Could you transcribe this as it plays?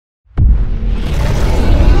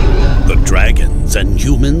dragons and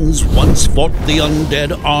humans once fought the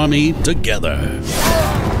undead army together.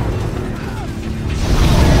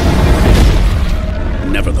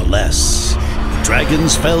 Nevertheless,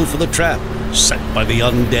 dragons fell for the trap set by the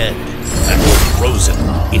undead and were frozen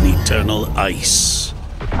in eternal ice.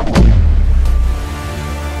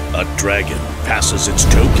 A dragon passes its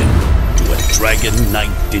token to a dragon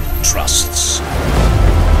knight it trusts.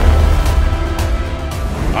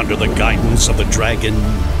 Under the guidance of the dragon,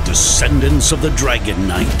 descendants of the Dragon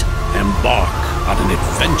Knight embark on an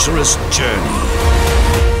adventurous journey.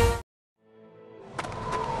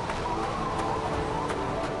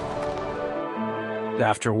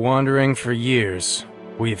 After wandering for years,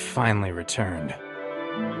 we've finally returned.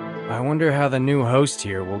 I wonder how the new host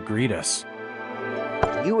here will greet us.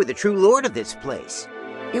 You were the true lord of this place.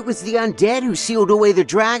 It was the undead who sealed away the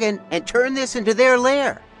dragon and turned this into their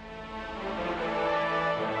lair.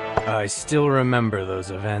 I still remember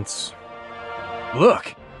those events.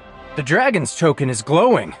 Look! The dragon's token is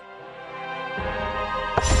glowing!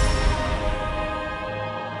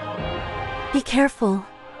 Be careful.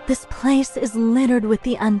 This place is littered with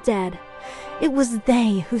the undead. It was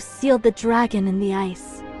they who sealed the dragon in the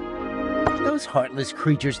ice. Those heartless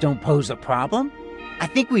creatures don't pose a problem. I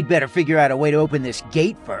think we'd better figure out a way to open this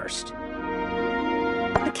gate first.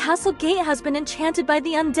 The castle gate has been enchanted by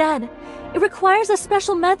the undead. It requires a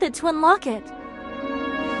special method to unlock it.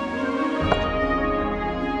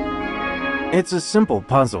 It's a simple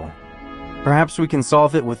puzzle. Perhaps we can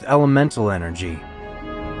solve it with elemental energy.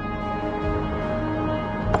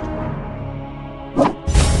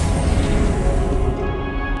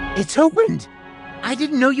 It's opened! I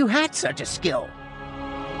didn't know you had such a skill.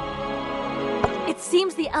 It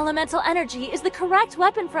seems the elemental energy is the correct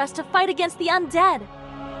weapon for us to fight against the undead.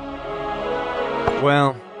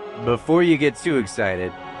 Well, before you get too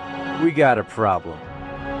excited, we got a problem.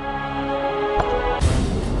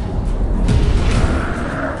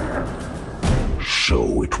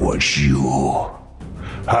 So it was you.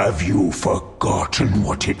 Have you forgotten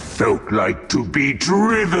what it felt like to be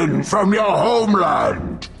driven from your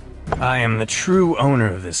homeland? I am the true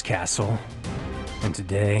owner of this castle, and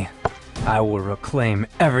today, I will reclaim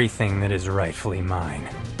everything that is rightfully mine.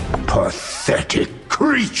 Pathetic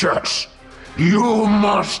creatures! You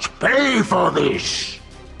must pay for this!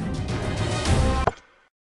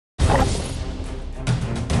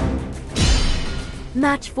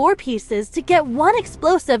 Match 4 pieces to get 1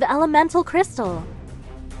 explosive elemental crystal.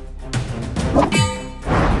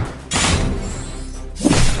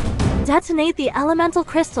 Detonate the elemental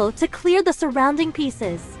crystal to clear the surrounding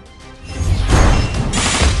pieces.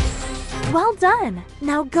 Well done!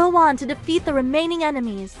 Now go on to defeat the remaining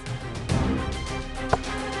enemies.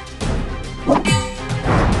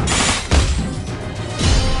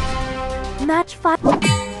 Match 5.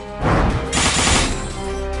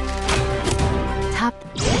 Tap.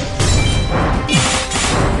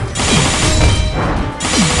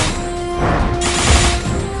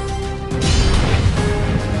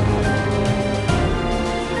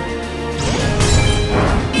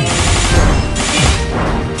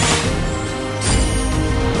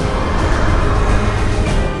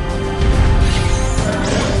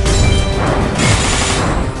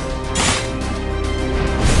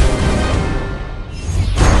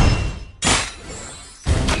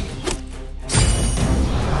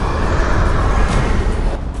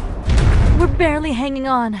 Barely hanging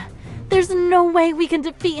on. There's no way we can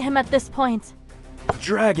defeat him at this point.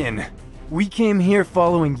 Dragon, we came here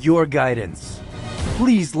following your guidance.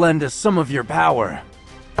 Please lend us some of your power.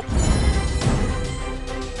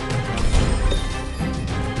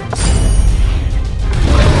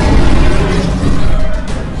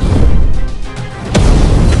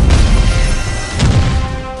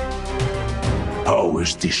 How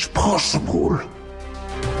is this possible?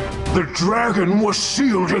 The dragon was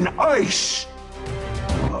sealed in ice!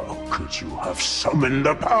 How could you have summoned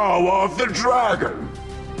the power of the dragon?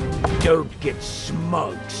 Don't get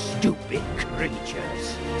smug, stupid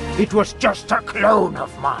creatures. It was just a clone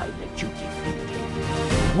of mine that you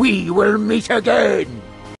defeated. We will meet again!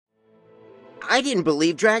 I didn't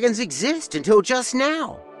believe dragons exist until just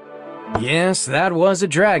now. Yes, that was a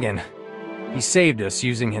dragon. He saved us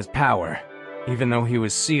using his power, even though he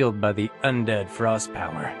was sealed by the undead frost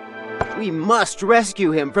power. We must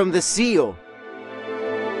rescue him from the seal.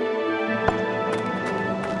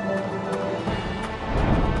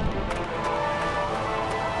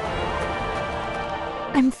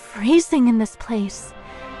 I'm freezing in this place.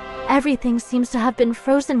 Everything seems to have been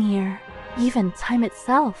frozen here, even time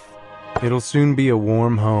itself. It'll soon be a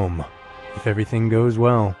warm home, if everything goes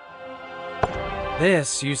well.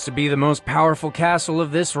 This used to be the most powerful castle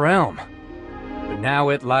of this realm. now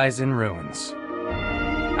it lies in ruins.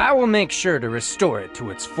 I will make sure to restore it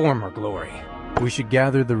to its former glory. We should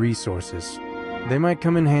gather the resources. They might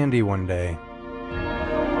come in handy one day.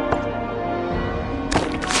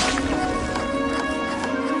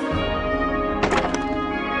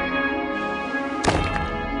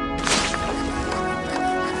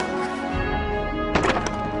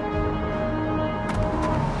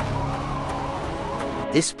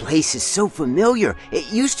 This place is so familiar.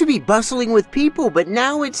 It used to be bustling with people, but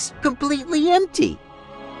now it's completely empty.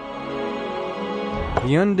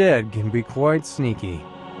 The undead can be quite sneaky.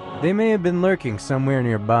 They may have been lurking somewhere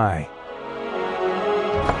nearby.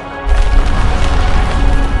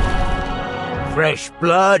 Fresh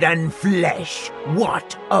blood and flesh.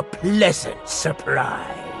 What a pleasant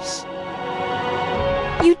surprise.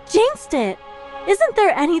 You jinxed it! Isn't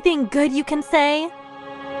there anything good you can say?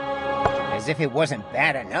 As if it wasn't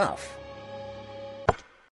bad enough.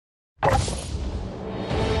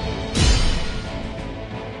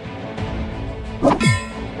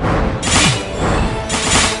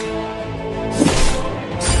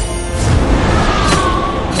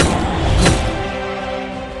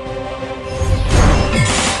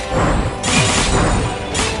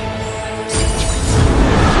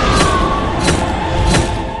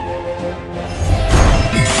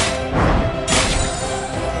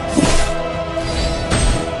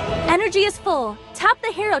 Energy is full. Tap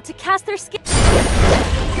the hero to cast their skill.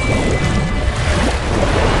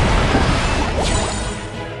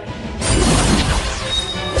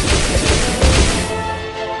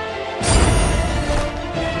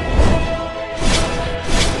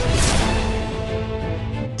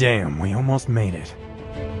 Damn, we almost made it.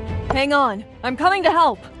 Hang on, I'm coming to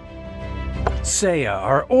help. Seer,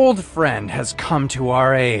 our old friend, has come to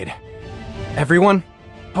our aid. Everyone,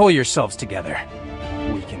 pull yourselves together.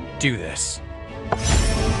 We can do this.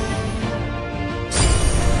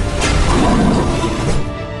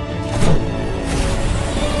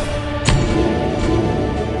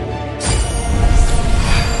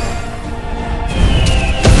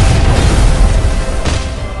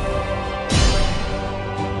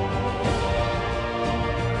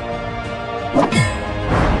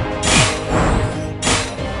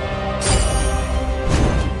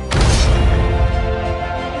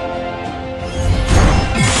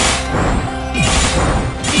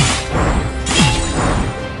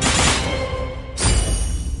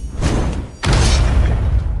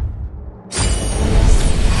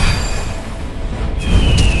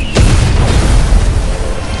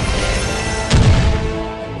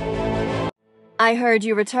 I heard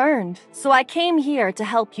you returned, so I came here to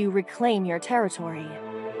help you reclaim your territory.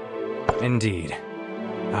 Indeed,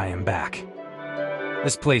 I am back.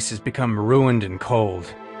 This place has become ruined and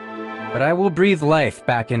cold, but I will breathe life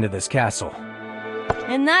back into this castle.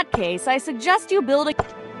 In that case, I suggest you build a...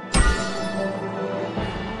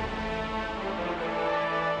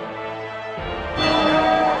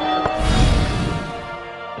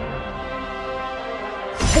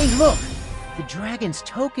 Hey, look! The dragon's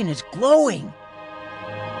token is glowing!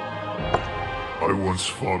 I once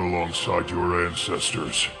fought alongside your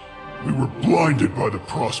ancestors. We were blinded by the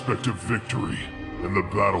prospect of victory, and the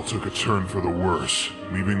battle took a turn for the worse,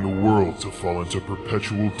 leaving the world to fall into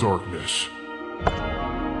perpetual darkness.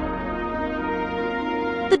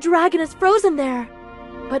 The dragon is frozen there.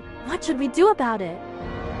 But what should we do about it?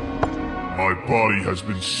 My body has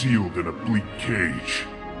been sealed in a bleak cage.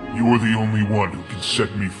 You are the only one who can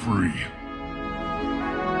set me free.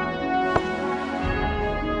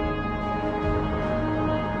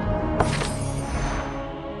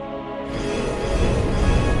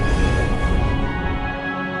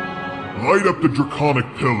 Light up the draconic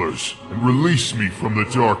pillars and release me from the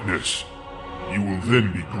darkness. You will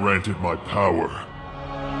then be granted my power.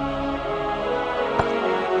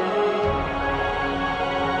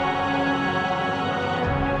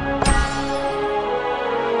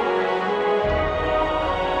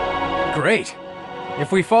 Great!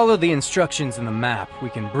 If we follow the instructions in the map, we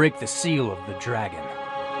can break the seal of the dragon.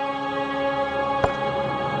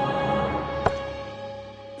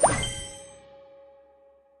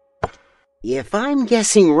 If I'm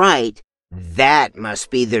guessing right, that must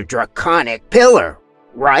be the draconic pillar,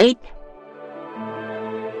 right?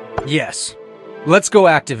 Yes. Let's go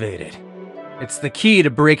activate it. It's the key to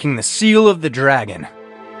breaking the seal of the dragon.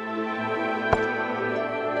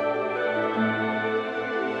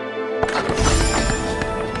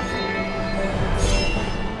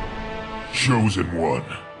 Chosen One,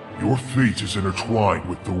 your fate is intertwined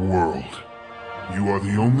with the world. You are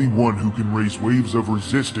the only one who can raise waves of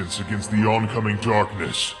resistance against the oncoming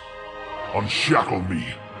darkness. Unshackle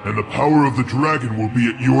me, and the power of the dragon will be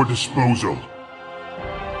at your disposal.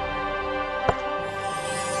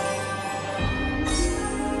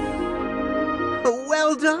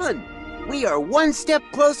 done! We are one step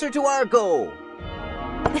closer to our goal!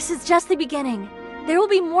 This is just the beginning. There will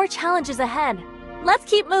be more challenges ahead. Let's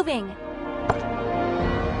keep moving.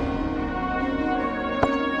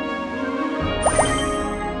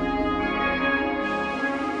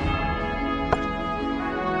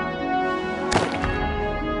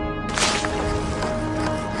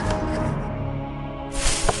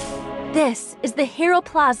 This is the Hero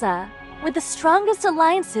Plaza, where the strongest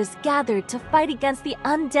alliances gathered to fight against the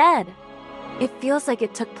undead. It feels like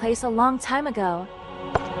it took place a long time ago.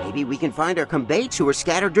 Maybe we can find our combates who were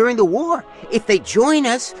scattered during the war. If they join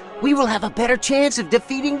us, we will have a better chance of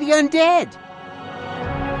defeating the undead.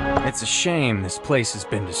 It's a shame this place has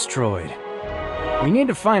been destroyed. We need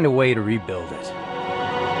to find a way to rebuild it.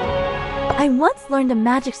 I once learned a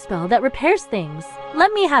magic spell that repairs things.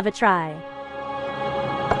 Let me have a try.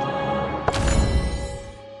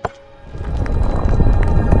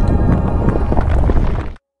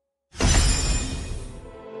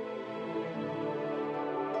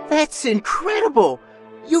 That's incredible!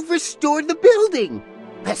 You've restored the building!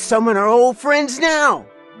 Let's summon our old friends now!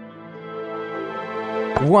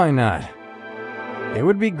 Why not? It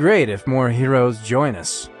would be great if more heroes join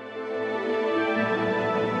us.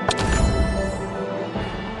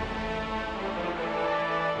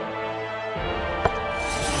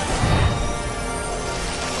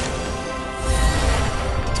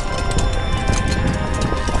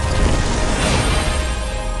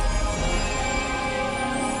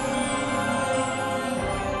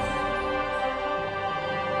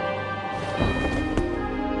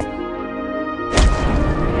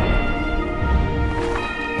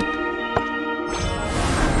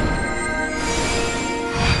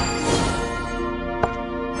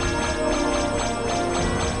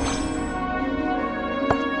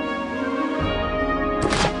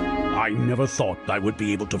 I never thought I would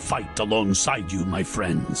be able to fight alongside you, my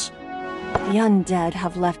friends. The undead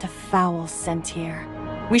have left a foul scent here.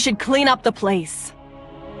 We should clean up the place.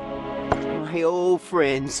 My old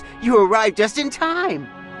friends, you arrived just in time!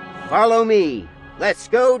 Follow me! Let's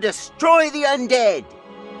go destroy the undead!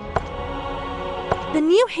 The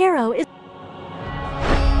new hero is...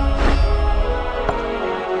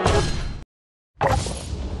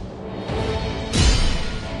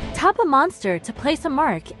 Tap a monster to place a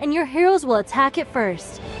mark, and your heroes will attack it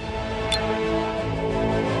first.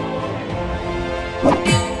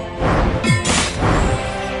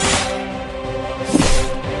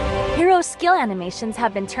 Hero skill animations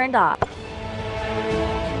have been turned off.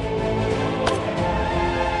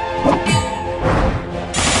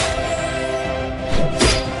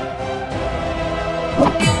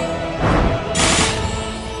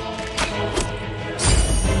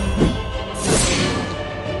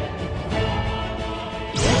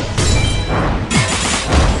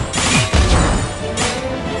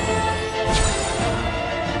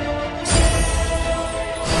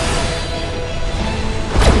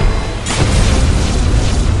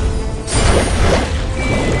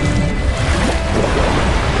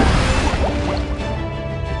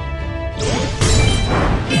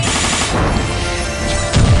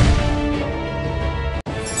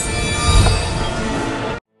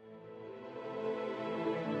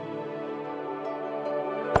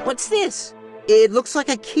 What's this? It looks like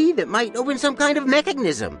a key that might open some kind of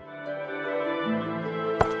mechanism.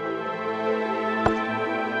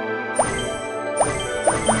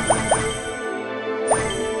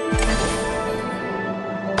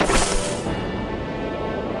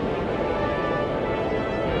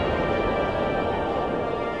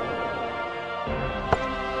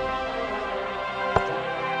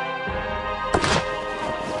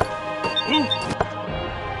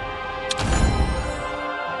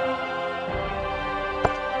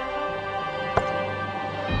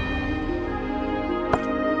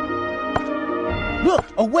 Look,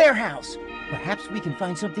 a warehouse! Perhaps we can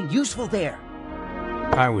find something useful there.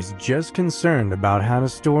 I was just concerned about how to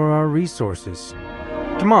store our resources.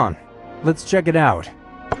 Come on, let's check it out.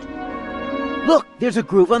 Look, there's a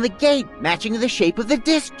groove on the gate, matching the shape of the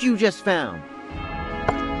disc you just found.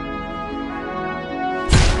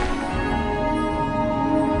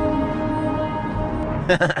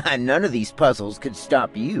 None of these puzzles could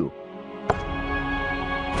stop you.